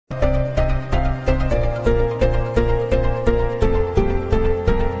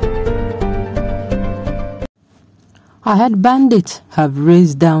I heard bandits have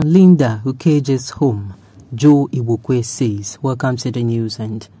razed down Linda UKEJE's home, Joe IGBOKWE says. Welcome to the news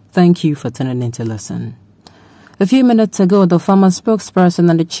and thank you for tuning in to listen. A few minutes ago, the former spokesperson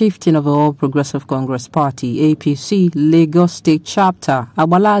and the chieftain of the All Progressive Congress Party, APC, Lagos State Chapter,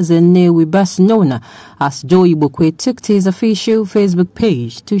 Abalaze Newi, best known as Joe IGBOKWE, took to his official Facebook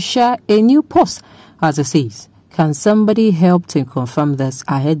page to share a new post, as it says, "Can somebody help to confirm this?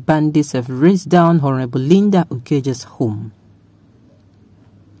 I heard bandits have razed down Honorable Linda UKEJE's home."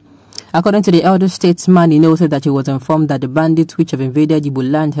 According to the elder statesman, he noted that he was informed that the bandits which have invaded Igbo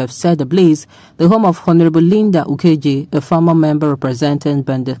land have set ablaze the home of Honorable Linda UKEJE, a former member representing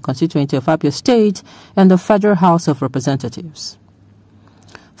the constituency of Abia State and the Federal House of Representatives.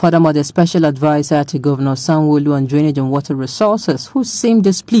 Furthermore, the special advisor to Governor Sanwo-Olu on Drainage and Water Resources, who seemed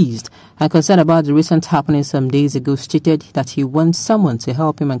displeased and concerned about the recent happening some days ago, stated that he wants someone to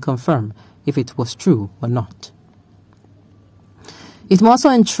help him and confirm if it was true or not. It must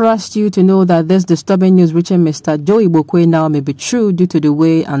also interest you to know that this disturbing news reaching Mr. Joe IGBOKWE now may be true due to the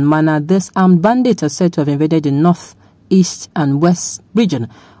way and manner this armed bandit are said to have invaded the north, east and west region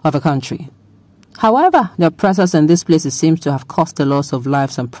of the country. However, their presence in these places seems to have caused the loss of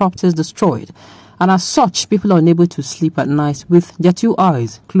lives and properties destroyed, and as such, people are unable to sleep at night with their two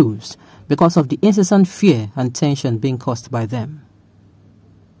eyes closed because of the incessant fear and tension being caused by them.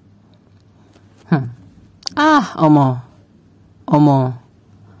 Omo,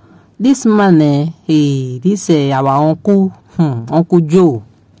 this man, our uncle, Uncle Joe.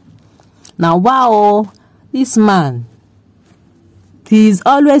 Now, wow, this man, he's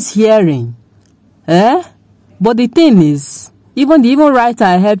always hearing. But the thing is, even the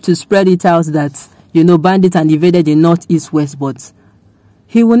writer helped to spread it out that, bandits and invaded the north, east, west, but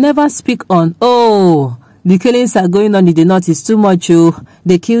he will never speak on, the killings are going on in the north, is too much,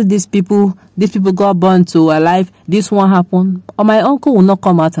 they killed these people got burned to alive, this one happened. Or my uncle will not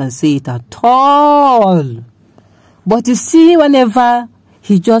come out and say it at all. But you see, whenever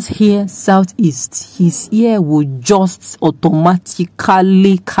he just hears southeast, his ear will just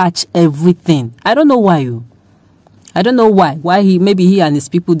automatically catch everything. I don't know why. I don't know why. Maybe he and his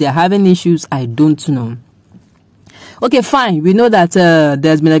people, they're having issues. I don't know. Okay, fine. We know that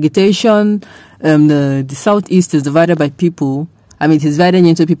there's been agitation. The southeast is divided by people. I mean, it's divided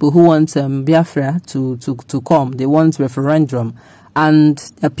into people who want Biafra to come. They want referendum. And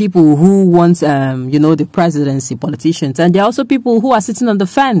people who want, the presidency, politicians. And there are also people who are sitting on the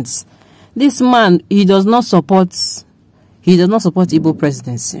fence. This man, he does not support Igbo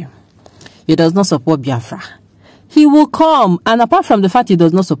presidency. He does not support Biafra. He will come, and apart from the fact he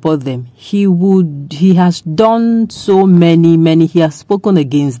does not support them, he has done so many, he has spoken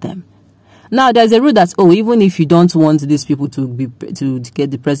against them. Now, there's a rule that, even if you don't want these people to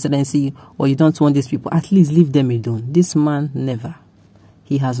get the presidency, or you don't want these people, at least leave them alone. This man, never.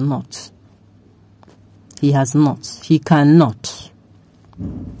 He has not. He has not. He cannot.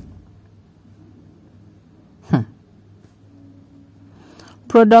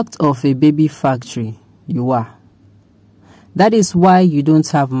 Product of a baby factory, you are. That is why you don't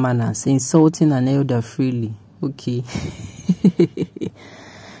have manners, insulting an elder freely. Okay.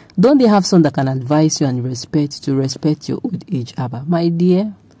 Don't they have someone that can advise you and respect your old age, Abba? My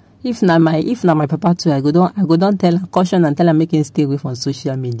dear, if not my papa too, I go don't tell her, caution and tell her make him stay away from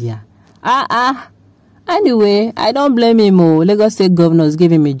social media. Anyway, I don't blame him. Lagos State Governor is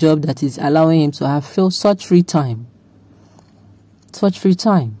giving him a job that is allowing him to have such free time. Such free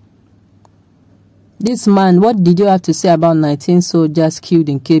time. This man, what did you have to say about 19 soldiers killed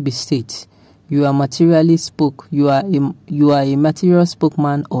in Kebbi State? You are materially spoke. You are a material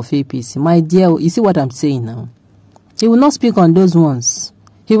spokesman of APC. My dear, you see what I'm saying now? He will not speak on those ones.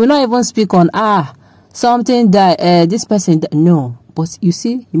 He will not even speak on, something that, this person, no. But you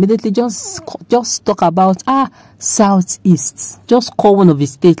see, immediately just talk about, Southeast. Just call one of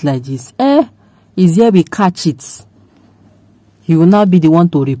his states like this. Is here we catch it. He will not be the one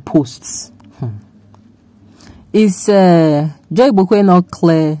to repost. Is Joe IGBOKWE not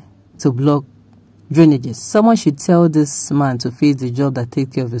clear to block drainages? Someone should tell this man to face the job that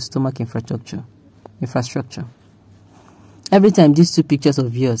takes care of his stomach infrastructure. Every time these two pictures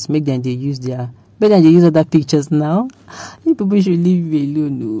of yours, make them they use other pictures now. You people should leave me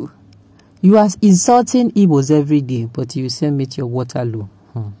alone. No. You are insulting Igbos every day, but you send me to your Waterloo.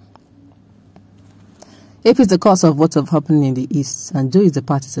 If it's the cause of what have happened in the east, and Joe is the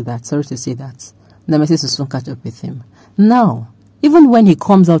party to that, sorry to say that, the message will soon catch up with him. Now, even when he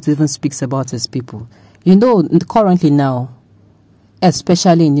comes out to even speaks about his people, currently now,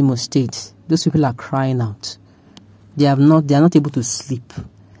 especially in Imo State, those people are crying out. They are not able to sleep.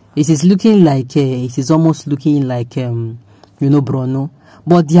 It is looking like, it is almost looking like, Bruno.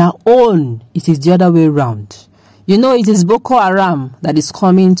 But their own, it is the other way around. It is Boko Haram that is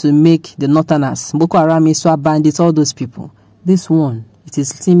coming to make the Northerners. Boko Haram, Iswa bandits, all those people. This one, it is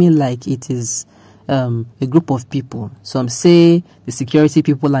seeming like it is a group of people. Some say the security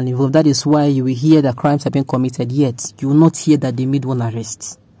people are involved. That is why you will hear that crimes have been committed, yet you will not hear that they made one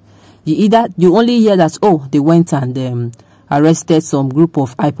arrest. You only hear that, oh, they went and arrested some group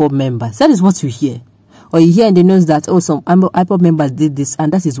of IPOB members. That is what you hear. Or you hear in the news that, oh, some IPOB members did this,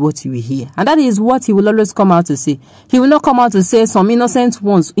 and that is what you will hear. And that is what he will always come out to say. He will not come out to say some innocent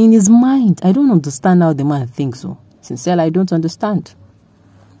ones in his mind. I don't understand how the man thinks so. Sincerely, I don't understand.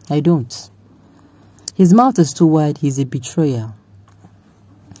 I don't. His mouth is too wide. He's a betrayer.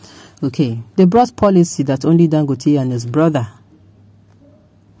 Okay. They brought policy that only Dangote and his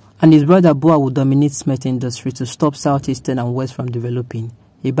brother Boa will dominate cement industry to stop Southeastern and West from developing.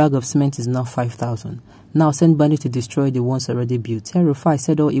 A bag of cement is now 5,000. Now send bandits to destroy the ones already built. Herify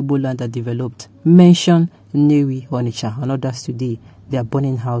said all Igbo land are developed. Mention Newi, Onitsha, and others today. They are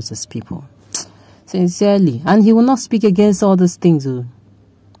burning houses, people. Sincerely. And he will not speak against all these things.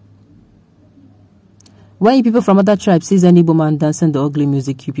 When people from other tribes sees any Igbo man dancing the ugly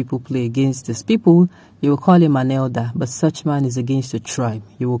music you people play against these people, you will call him an elder. But such man is against the tribe.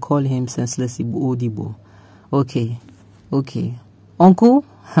 You will call him senseless Igbo. Okay. Okay. Uncle,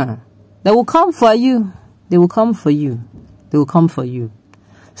 they will come for you. They will come for you. They will come for you.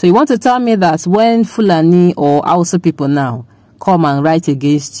 So you want to tell me that when Fulani or Hausa people now come and write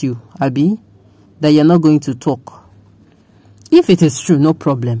against you, Abi, that you're not going to talk? If it is true, no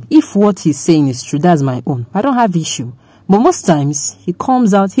problem. If what he's saying is true, that's my own. I don't have issue. But most times, he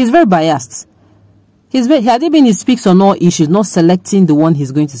comes out, he's very biased. He speaks on all issues, not selecting the one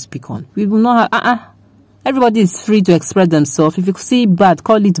he's going to speak on. We will not have, Everybody is free to express themselves. If you see bad,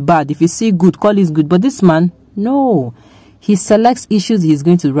 call it bad. If you see good, call it good. But this man, no. He selects issues he's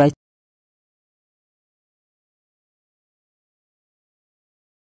going to write